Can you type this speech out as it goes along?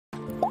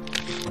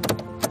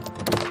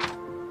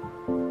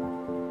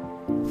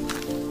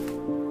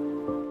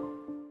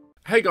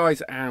Hey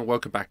guys, and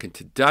welcome back, and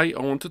today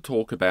I want to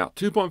talk about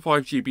 2.5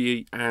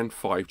 GBE and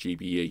 5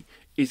 GBE.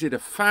 Is it a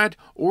fad,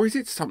 or is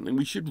it something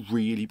we should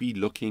really be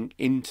looking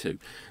into?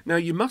 Now,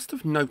 you must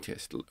have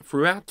noticed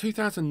throughout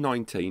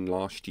 2019,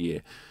 last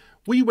year,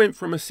 we went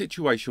from a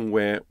situation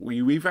where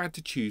we've had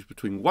to choose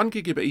between 1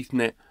 gigabit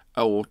Ethernet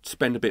or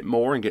spend a bit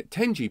more and get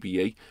 10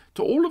 GBE,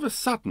 to all of a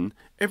sudden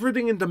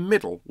everything in the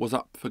middle was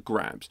up for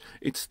grabs.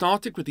 It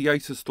started with the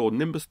Acer Store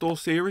Nimbus Store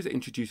series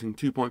introducing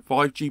 2.5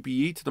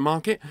 GBE to the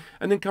market,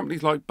 and then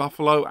companies like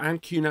Buffalo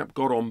and QNAP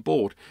got on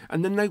board,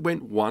 and then they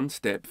went one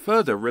step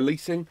further,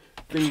 releasing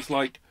things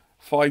like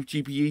 5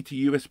 GBE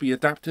to USB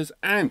adapters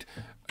and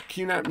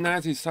QNAP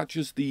NASs such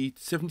as the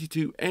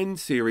 72N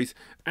series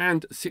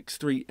and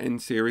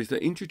 63N series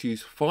that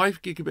introduce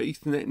 5 gigabit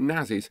Ethernet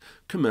NASs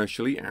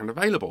commercially and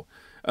available.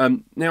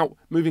 Now,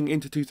 moving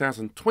into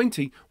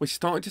 2020, we're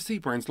starting to see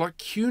brands like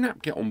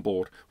QNAP get on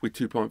board with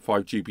 2.5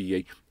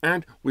 GBE,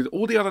 and with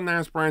all the other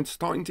NAS brands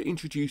starting to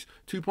introduce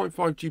 2.5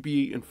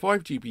 GBE and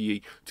 5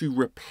 GBE to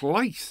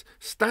replace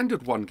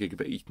standard 1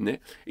 gigabit Ethernet,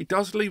 it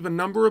does leave a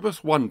number of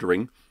us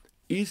wondering,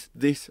 is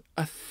this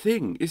a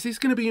thing? Is this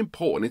going to be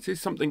important? Is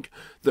this something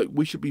that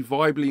we should be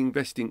viably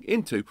investing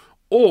into?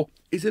 Or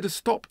is it a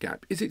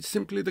stopgap? Is it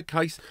simply the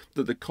case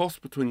that the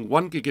cost between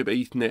 1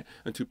 gigabit Ethernet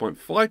and 2.5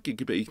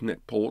 gigabit Ethernet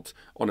ports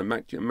on a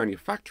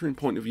manufacturing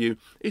point of view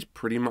is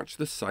pretty much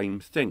the same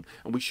thing?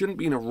 And we shouldn't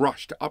be in a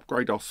rush to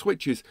upgrade our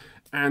switches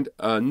and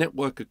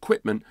network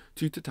equipment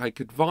to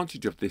take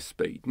advantage of this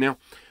speed. Now,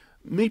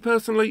 me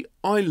personally,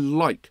 I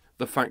like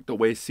the fact that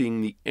we're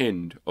seeing the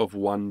end of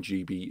 1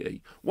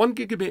 GBE. 1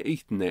 gigabit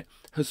Ethernet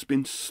has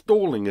been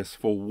stalling us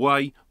for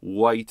way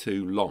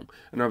too long.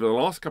 And over the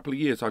last couple of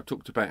years, I've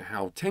talked about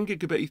how 10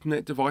 gigabit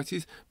Ethernet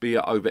devices, be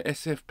it over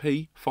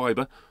SFP,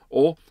 fiber,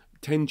 or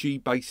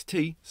 10G base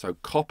T, so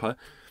copper,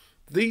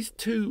 these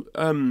two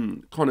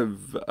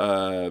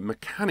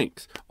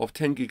mechanics of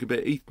 10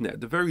 gigabit Ethernet, at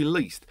the very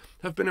least,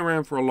 have been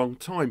around for a long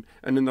time,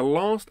 and in the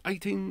last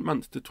 18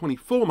 months to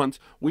 24 months,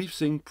 we've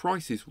seen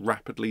prices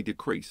rapidly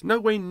decrease.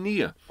 Nowhere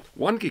near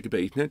 1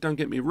 gigabit Ethernet, don't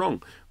get me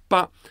wrong,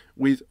 but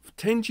with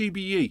 10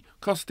 GBE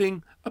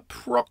costing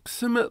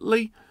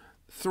approximately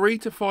 3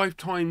 to 5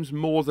 times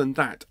more than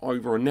that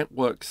over a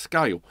network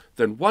scale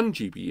than 1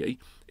 GBE,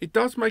 it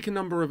does make a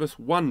number of us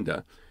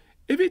wonder,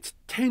 if it's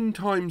 10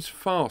 times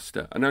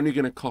faster and only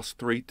going to cost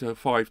 3 to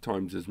 5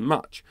 times as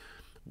much,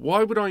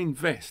 why would I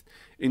invest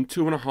in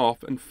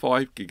 2.5 and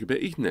 5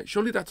 gigabit Ethernet?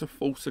 Surely that's a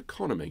false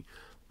economy.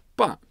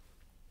 But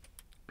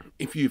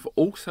if you've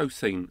also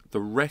seen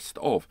the rest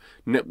of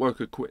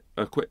network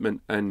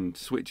equipment and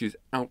switches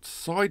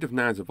outside of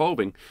NAS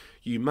evolving,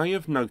 you may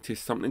have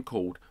noticed something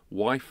called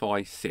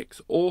Wi-Fi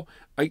 6 or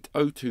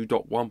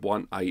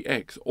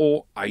 802.11ax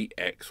or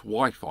AX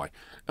Wi-Fi.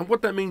 And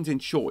what that means in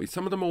short is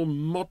some of the more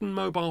modern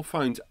mobile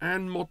phones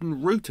and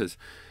modern routers,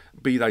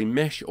 be they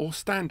mesh or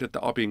standard,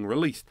 that are being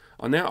released,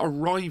 are now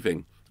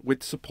arriving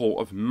with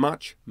support of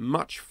much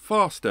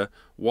faster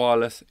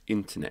wireless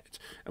internet.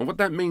 And what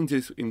that means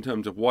is, in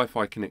terms of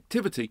Wi-Fi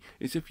connectivity,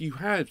 is if you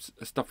have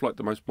stuff like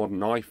the most modern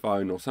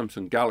iPhone or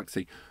Samsung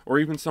Galaxy, or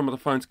even some of the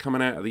phones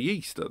coming out of the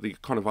East, the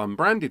kind of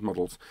unbranded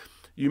models,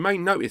 you may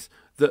notice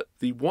that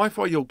the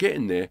Wi-Fi you're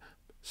getting there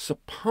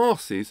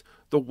surpasses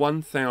the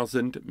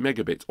 1000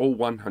 megabits or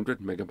 100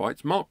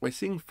 megabytes mark. We're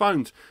seeing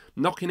phones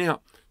knocking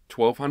out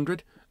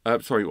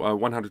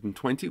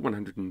 120,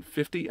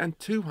 150 and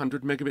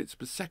 200 megabits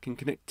per second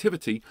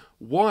connectivity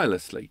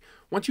wirelessly.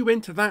 Once you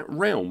enter that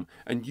realm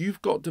and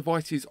you've got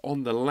devices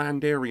on the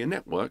land area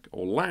network,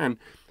 or LAN,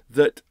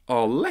 that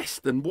are less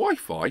than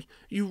Wi-Fi,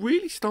 you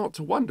really start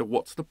to wonder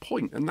what's the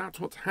point. And that's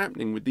what's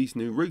happening with these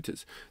new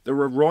routers. They're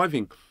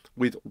arriving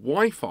with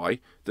Wi-Fi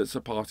that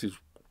surpasses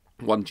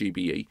 1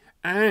 GBE,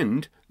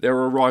 and they're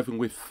arriving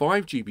with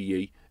 5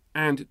 GBE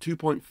and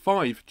 2.5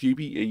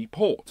 GBE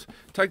ports.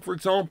 Take, for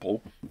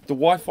example, the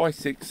Wi-Fi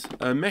 6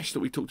 mesh that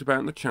we talked about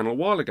on the channel a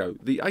while ago,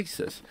 the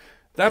Asus.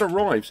 That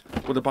arrives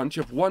with a bunch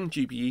of 1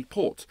 GBE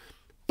ports,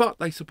 but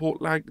they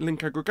support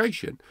link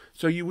aggregation,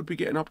 so you would be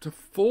getting up to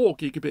 4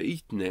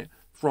 gigabit Ethernet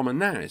from a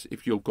NAS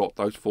if you've got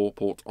those 4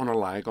 ports on a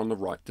lag on the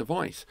right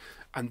device.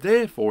 And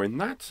therefore, in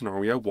that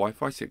scenario,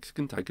 Wi-Fi 6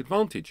 can take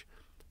advantage.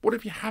 What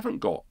if you haven't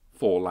got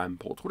 4 LAN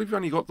ports? What if you've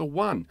only got the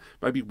one?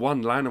 Maybe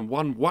 1 LAN and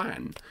 1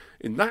 WAN.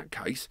 In that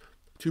case,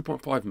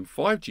 2.5 and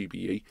 5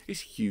 GBE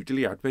is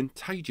hugely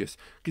advantageous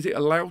because it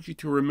allows you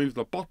to remove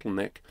the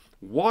bottleneck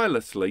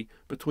wirelessly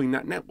between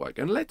that network.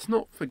 And let's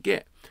not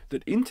forget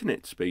that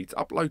internet speeds,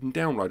 upload and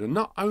download, are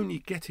not only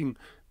getting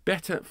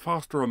better,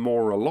 faster and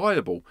more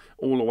reliable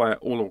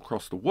all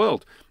across the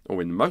world,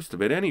 or in most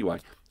of it anyway,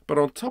 but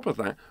on top of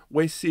that,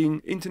 we're seeing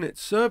internet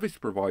service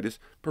providers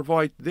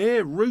provide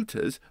their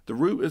routers, the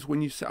routers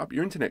when you set up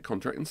your internet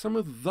contract, and some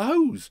of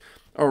those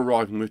are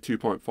arriving with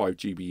 2.5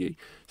 GBE.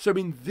 So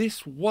in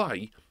this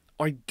way,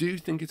 I do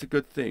think it's a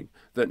good thing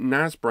that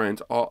NAS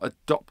brands are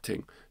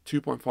adopting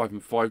 2.5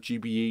 and 5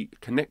 GBE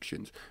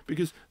connections,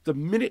 because the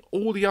minute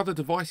all the other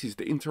devices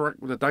that interact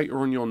with the data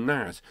on your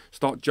NAS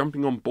start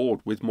jumping on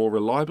board with more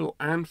reliable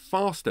and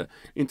faster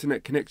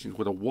internet connections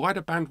with a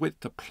wider bandwidth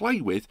to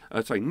play with,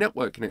 say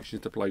network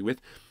connections to play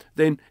with,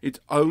 then it's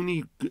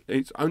only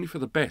for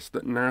the best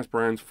that NAS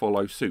brands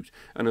follow suit.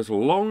 And as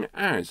long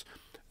as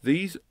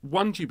these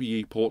 1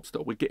 GBE ports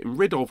that we're getting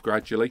rid of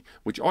gradually,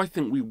 which I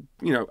think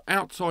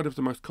outside of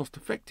the most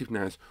cost-effective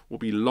NAS, will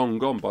be long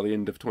gone by the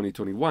end of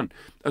 2021.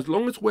 As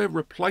long as we're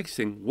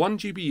replacing 1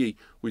 GBE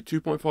with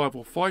 2.5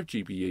 or 5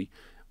 GBE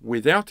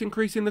without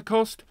increasing the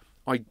cost,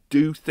 I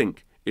do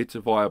think it's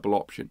a viable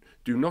option.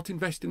 Do not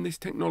invest in this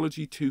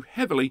technology too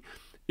heavily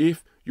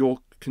if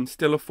you can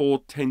still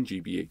afford 10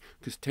 GBE,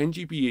 because 10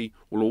 GBE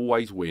will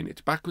always win.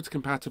 It's backwards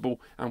compatible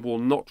and will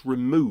not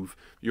remove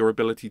your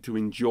ability to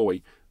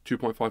enjoy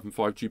 2.5 and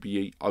 5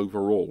 GBE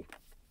overall.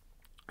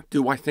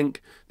 Do I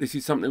think this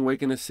is something we're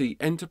going to see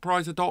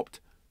enterprise adopt?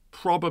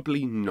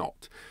 Probably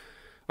not.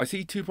 I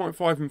see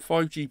 2.5 and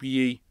 5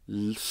 GBE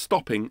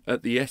stopping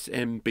at the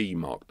SMB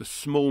mark, the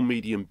small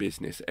medium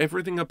business.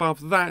 Everything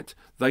above that,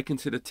 they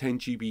consider 10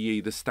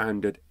 GBE the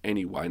standard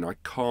anyway, and I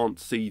can't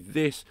see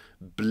this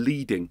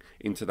bleeding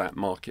into that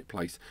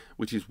marketplace,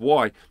 which is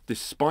why,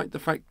 despite the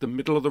fact the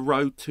middle of the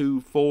road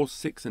 2, 4,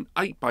 6 and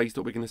 8 bays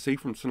that we're going to see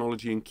from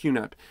Synology and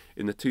QNAP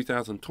in the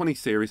 2020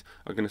 series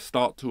are going to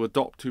start to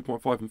adopt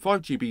 2.5 and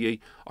 5 GBE,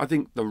 I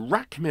think the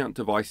rack mount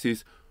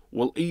devices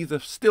will either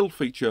still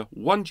feature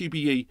 1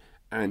 GBE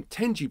and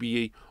 10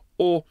 GBE,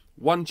 or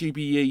 1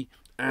 GBE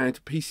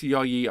and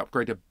PCIe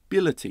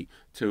upgradability,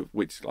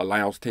 which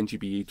allows 10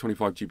 GBE,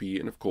 25 GBE,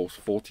 and of course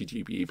 40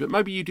 GBE. But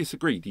maybe you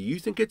disagree. Do you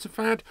think it's a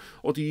fad,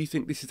 or do you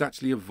think this is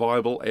actually a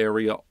viable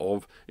area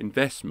of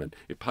investment?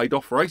 It paid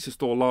off for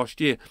ASUS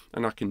last year,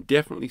 and I can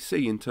definitely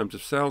see in terms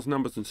of sales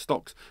numbers and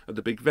stocks of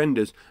the big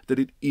vendors that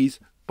it is,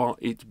 but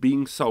it's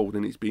being sold,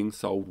 and it's being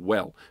sold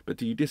well. But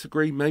do you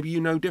disagree? Maybe you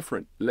know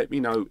different. Let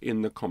me know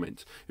in the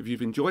comments. If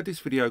you've enjoyed this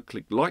video,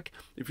 click like.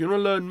 If you want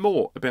to learn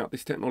more about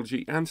this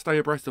technology and stay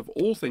abreast of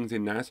all things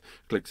in NAS,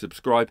 click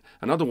subscribe.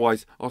 And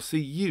otherwise, I'll see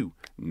you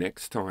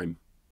next time.